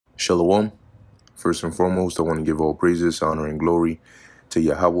Shalom. First and foremost, I want to give all praises, honor, and glory to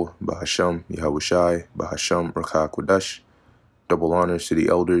Yahweh, Bahasham, Yahweh Shai, Bahasham, Rakha Kodash. Double honors to the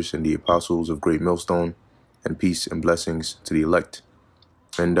elders and the apostles of Great Millstone, and peace and blessings to the elect.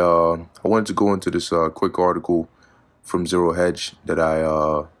 And I wanted to go into this quick article from Zero Hedge that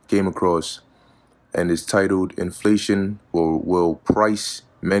I came across, and it's titled, "Inflation will price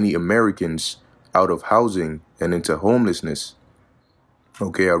many Americans out of housing and into homelessness."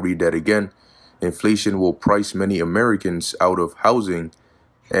 Okay, I'll read that again. Inflation will price many Americans out of housing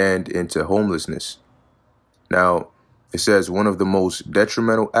and into homelessness. Now, it says one of the most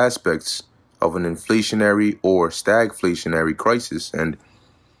detrimental aspects of an inflationary or stagflationary crisis, and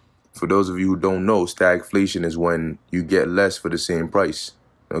for those of you who don't know, stagflation is when you get less for the same price.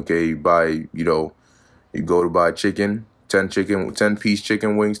 Okay, you buy, you go to buy chicken, 10 piece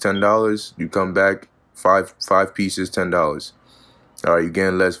chicken wings, $10. You come back, five pieces, $10. All right, you're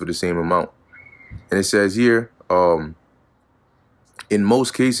getting less for the same amount. And it says here, in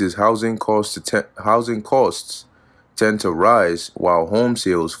most cases, housing costs tend to rise while home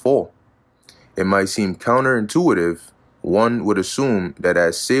sales fall. It might seem counterintuitive. One would assume that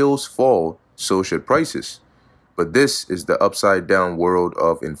as sales fall, so should prices. But this is the upside down world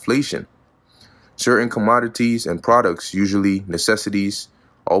of inflation. Certain commodities and products, usually necessities,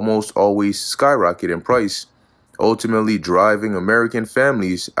 almost always skyrocket in price, ultimately driving American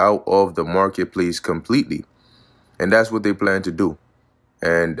families out of the marketplace completely. And that's what they plan to do.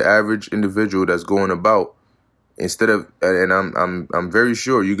 And the average individual that's going about, instead of, and I'm very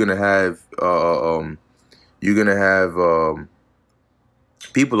sure you're gonna have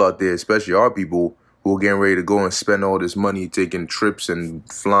people out there, especially our people, who are getting ready to go and spend all this money taking trips and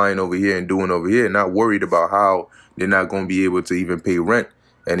flying over here and doing over here, not worried about how they're not going to be able to even pay rent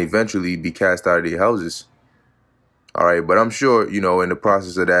and eventually be cast out of their houses. All right, but I'm sure, in the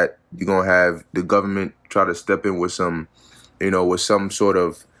process of that, you're going to have the government try to step in with some, with some sort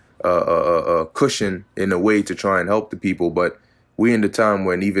of cushion in a way to try and help the people. But we're in the time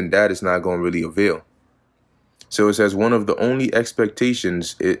when even that is not going to really avail. So it says one of the only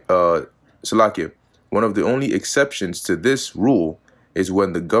one of the only exceptions to this rule is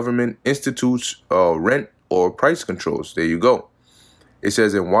when the government institutes rent or price controls. There you go. It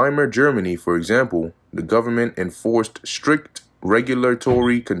says in Weimar, Germany, for example, the government enforced strict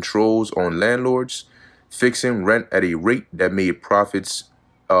regulatory controls on landlords, fixing rent at a rate that made profits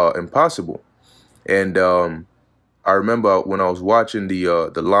impossible. And I remember when I was watching the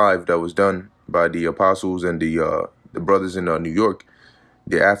live that was done by the apostles and the brothers in New York,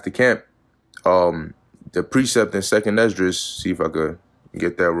 the after camp, the precept in Second Esdras. See if I could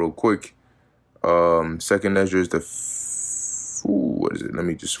get that real quick. Second Esdras, what is it? Let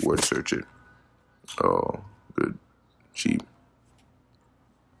me just word search it. Oh, good, cheap.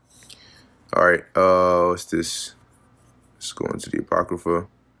 All right, what's this? Let's go into the Apocrypha.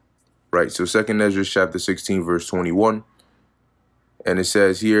 Right, so Second Esdras chapter 16, verse 21. And it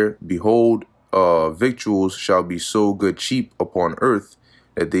says here, "Behold, victuals shall be so good cheap upon earth,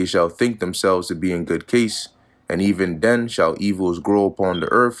 that they shall think themselves to be in good case, and even then shall evils grow upon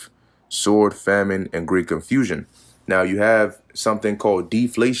the earth, sword, famine, and great confusion." Now you have something called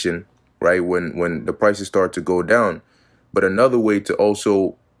deflation, right? When the prices start to go down. But another way to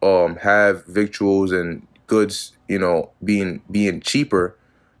also have victuals and goods, being cheaper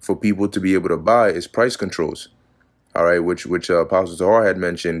for people to be able to buy is price controls. All right, which Apostle Tahar had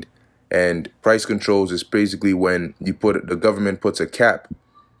mentioned. And price controls is basically when the government puts a cap,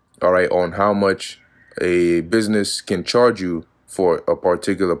 all right, on how much a business can charge you for a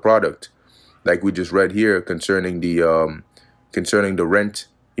particular product. Like we just read here concerning the rent,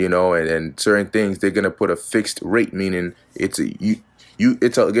 and certain things, they're gonna put a fixed rate, meaning it's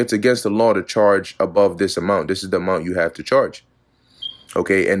against the law to charge above this amount. This is the amount you have to charge.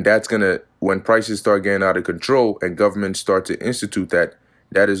 Okay, and that's gonna, when prices start getting out of control and governments start to institute that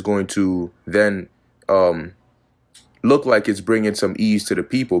is going to then look like it's bringing some ease to the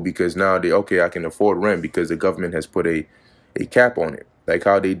people, because now I can afford rent because the government has put a cap on it, like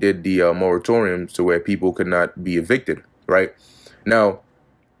how they did the moratoriums to where people could not be evicted, right? Now,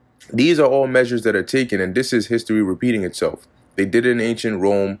 these are all measures that are taken, and this is history repeating itself. They did it in ancient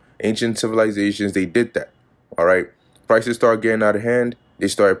Rome, ancient civilizations, they did that, all right? Prices start getting out of hand. They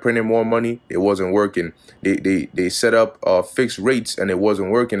started printing more money. It wasn't working. They set up fixed rates, and it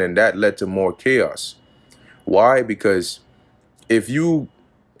wasn't working, and that led to more chaos. Why? Because if you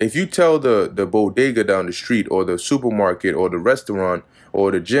tell the bodega down the street, or the supermarket, or the restaurant,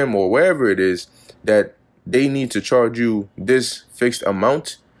 or the gym, or wherever it is, that they need to charge you this fixed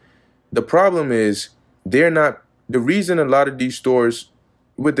amount, the problem is the reason a lot of these stores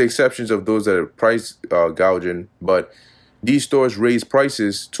with the exceptions of those that are price gouging, but these stores raise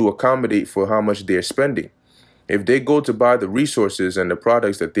prices to accommodate for how much they're spending. If they go to buy the resources and the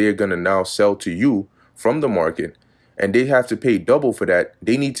products that they're going to now sell to you from the market, and they have to pay double for that,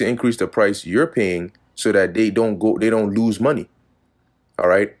 they need to increase the price you're paying so that they don't lose money. All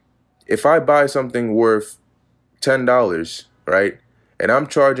right. If I buy something worth $10, right, and I'm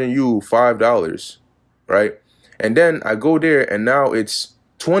charging you $5, right, and then I go there and now it's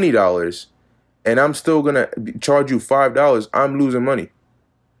 $20, and I'm still gonna charge you $5, I'm losing money.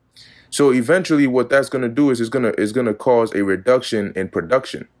 So eventually, what that's gonna do is it's gonna cause a reduction in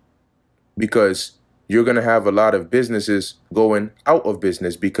production, because you're gonna have a lot of businesses going out of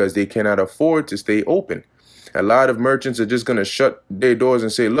business because they cannot afford to stay open. A lot of merchants are just gonna shut their doors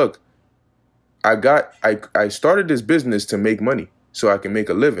and say, look, I started this business to make money so I can make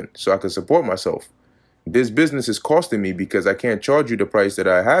a living, so I can support myself. This business is costing me because I can't charge you the price that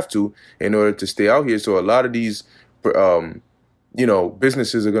I have to in order to stay out here. So a lot of these,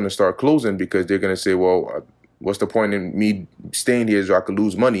 businesses are going to start closing because they're going to say, well, what's the point in me staying here so I could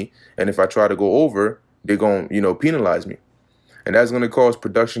lose money? And if I try to go over, they're going to, penalize me. And that's going to cause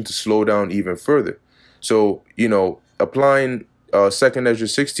production to slow down even further. So, applying second Ezra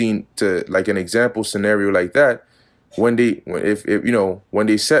 16 to like an example scenario like that, when they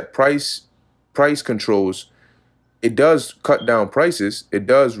set price controls, it does cut down prices. It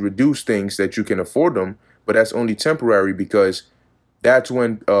does reduce things that you can afford them, but that's only temporary, because that's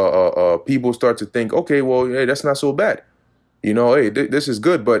when people start to think, okay, well, hey, that's not so bad. Hey, this is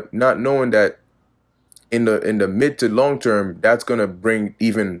good, but not knowing that in the mid to long term, that's gonna bring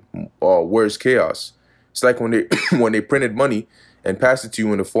even worse chaos. It's like when they when they printed money and passed it to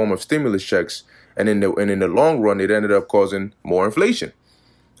you in the form of stimulus checks, and in the long run, it ended up causing more inflation.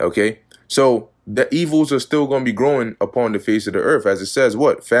 Okay, so the evils are still going to be growing upon the face of the earth, as it says,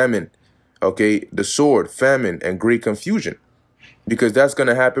 what? Famine. Okay, the sword, famine, and great confusion, because that's going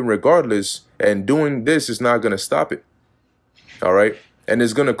to happen regardless. And doing this is not going to stop it. All right, and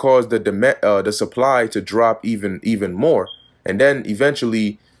it's going to cause the supply to drop even more, and then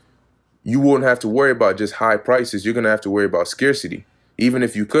eventually you won't have to worry about just high prices. You're going to have to worry about scarcity. Even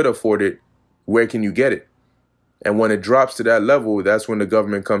if you could afford it, where can you get it? And when it drops to that level, that's when the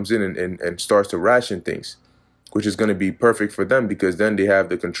government comes in and starts to ration things, which is going to be perfect for them, because then they have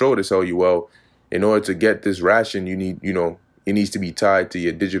the control to tell you, well, in order to get this ration, you need, it needs to be tied to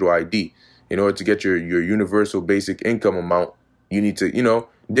your digital ID. In order to get your universal basic income amount, you need to,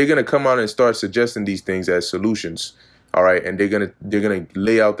 they're going to come out and start suggesting these things as solutions. All right. And they're going to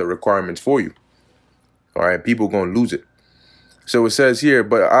lay out the requirements for you. All right. People are going to lose it. So it says here,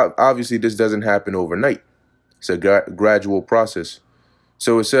 but obviously this doesn't happen overnight. It's a gradual process.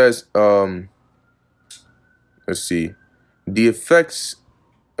 So it says, let's see, the effects,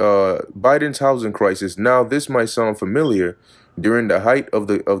 Biden's housing crisis. Now, this might sound familiar. During the height of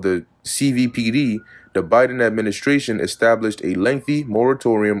the CVPD, the Biden administration established a lengthy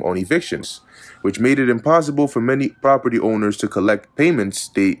moratorium on evictions, which made it impossible for many property owners to collect payments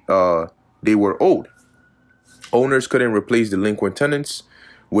they were owed. Owners couldn't replace delinquent tenants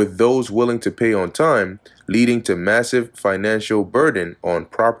with those willing to pay on time, leading to massive financial burden on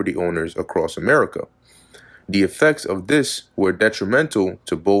property owners across America. The effects of this were detrimental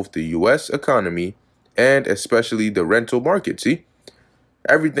to both the U.S. economy and especially the rental market. See,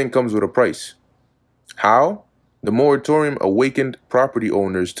 everything comes with a price. How? The moratorium awakened property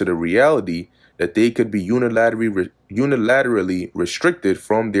owners to the reality that they could be unilaterally restricted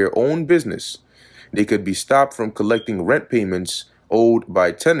from their own business. They could be stopped from collecting rent payments owed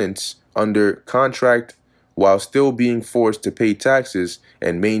by tenants under contract, while still being forced to pay taxes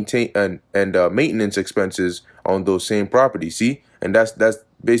and maintenance expenses on those same properties. See, and that's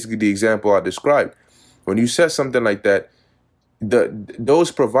basically the example I described. When you set something like that,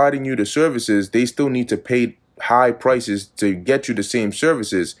 those providing you the services, they still need to pay high prices to get you the same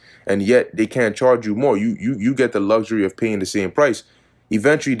services, and yet they can't charge you more. You get the luxury of paying the same price.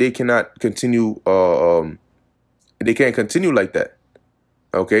 Eventually, they cannot continue. They can't continue like that.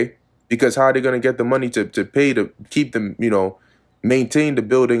 Okay, because how are they going to get the money to pay to keep them, maintain the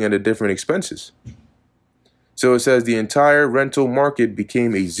building and the different expenses? So it says the entire rental market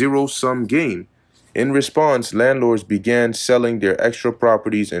became a zero-sum game. In response, landlords began selling their extra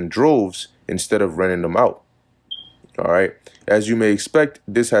properties in droves instead of renting them out. All right. As you may expect,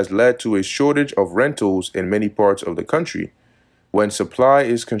 this has led to a shortage of rentals in many parts of the country. When supply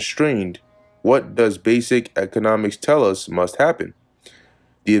is constrained, what does basic economics tell us must happen?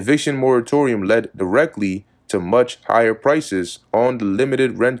 The eviction moratorium led directly to much higher prices on the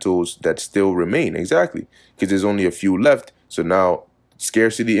limited rentals that still remain. Exactly. Because there's only a few left. So now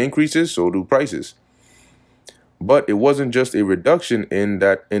Scarcity increases, so do prices. But it wasn't just a reduction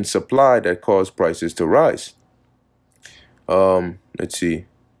in supply that caused prices to rise. Let's see.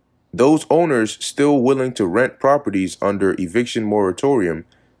 Those owners still willing to rent properties under eviction moratorium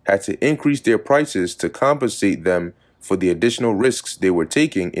had to increase their prices to compensate them for the additional risks they were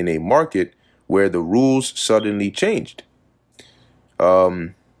taking in a market where the rules suddenly changed.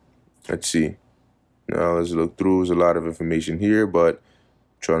 Let's see. Now let's look through. There's a lot of information here, but I'm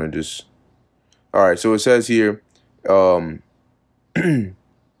trying to just. All right, so it says here,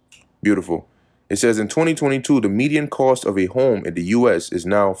 beautiful. It says in 2022, the median cost of a home in the U.S. is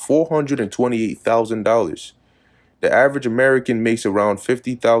now $428,000. The average American makes around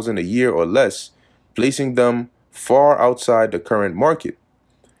 $50,000 a year or less, placing them far outside the current market.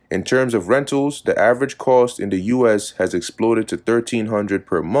 In terms of rentals, the average cost in the U.S. has exploded to $1,300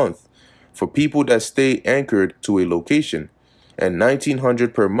 per month for people that stay anchored to a location, and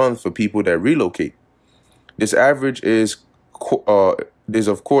 $1,900 per month for people that relocate. This average is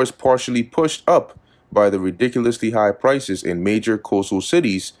of course partially pushed up by the ridiculously high prices in major coastal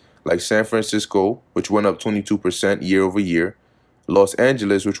cities like San Francisco, which went up 22% year over year, Los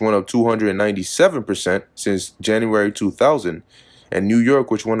Angeles, which went up 297% since January 2000, and New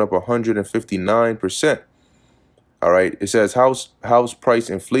York, which went up 159%. All right, it says house price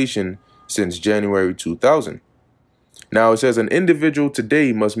inflation since January 2000. Now it says an individual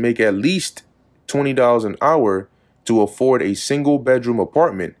today must make at least $20 an hour to afford a single bedroom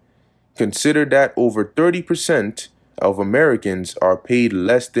apartment. Consider that over 30% of Americans are paid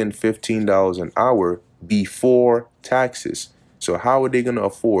less than $15 an hour before taxes. So how are they going to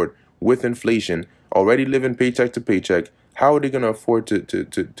afford, with inflation, already living paycheck to paycheck, how are they going to afford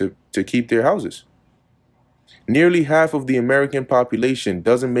to keep their houses? Nearly half of the American population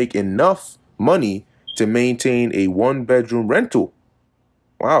doesn't make enough money to maintain a one-bedroom rental.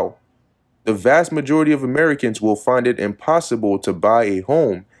 Wow. The vast majority of Americans will find it impossible to buy a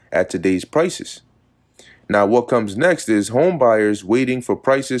home at today's prices. Now, what comes next is home buyers waiting for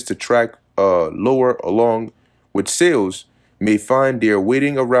prices to track lower along with sales may find they're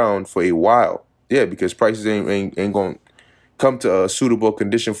waiting around for a while. Yeah, because prices ain't going to come to a suitable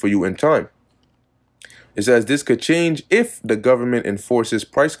condition for you in time. It says this could change if the government enforces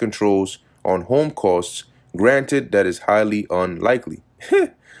price controls on home costs. Granted, that is highly unlikely.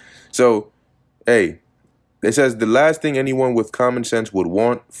 So, hey, it says the last thing anyone with common sense would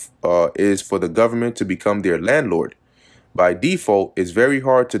want is for the government to become their landlord. By default, it's very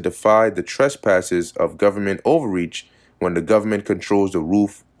hard to defy the trespasses of government overreach when the government controls the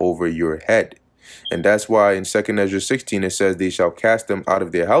roof over your head. And that's why in 2 Ezra 16, it says they shall cast them out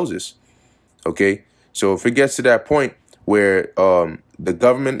of their houses. Okay, so if it gets to that point where the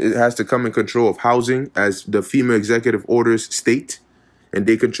government has to come in control of housing, as the FEMA executive orders state, and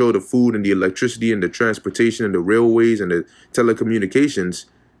they control the food and the electricity and the transportation and the railways and the telecommunications,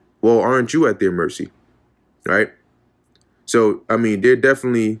 well, aren't you at their mercy, right? So, I mean, they're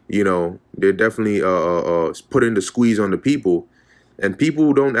definitely putting the squeeze on the people, and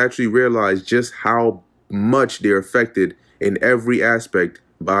people don't actually realize just how much they're affected in every aspect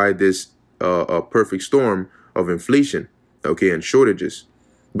by this perfect storm of inflation, okay, and shortages.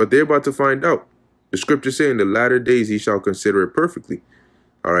 But they're about to find out. The scripture say in the latter days he shall consider it perfectly.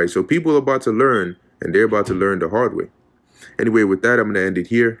 All right, so people are about to learn, and they're about to learn the hard way. Anyway, with that, I'm going to end it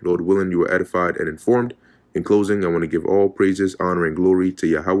here. Lord willing, you are edified and informed. In closing, I want to give all praises, honor, and glory to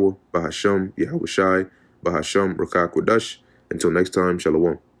Yahweh, Bahasham, Yahweh Shai, Bahasham, Rakak Wadash. Until next time,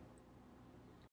 Shalom.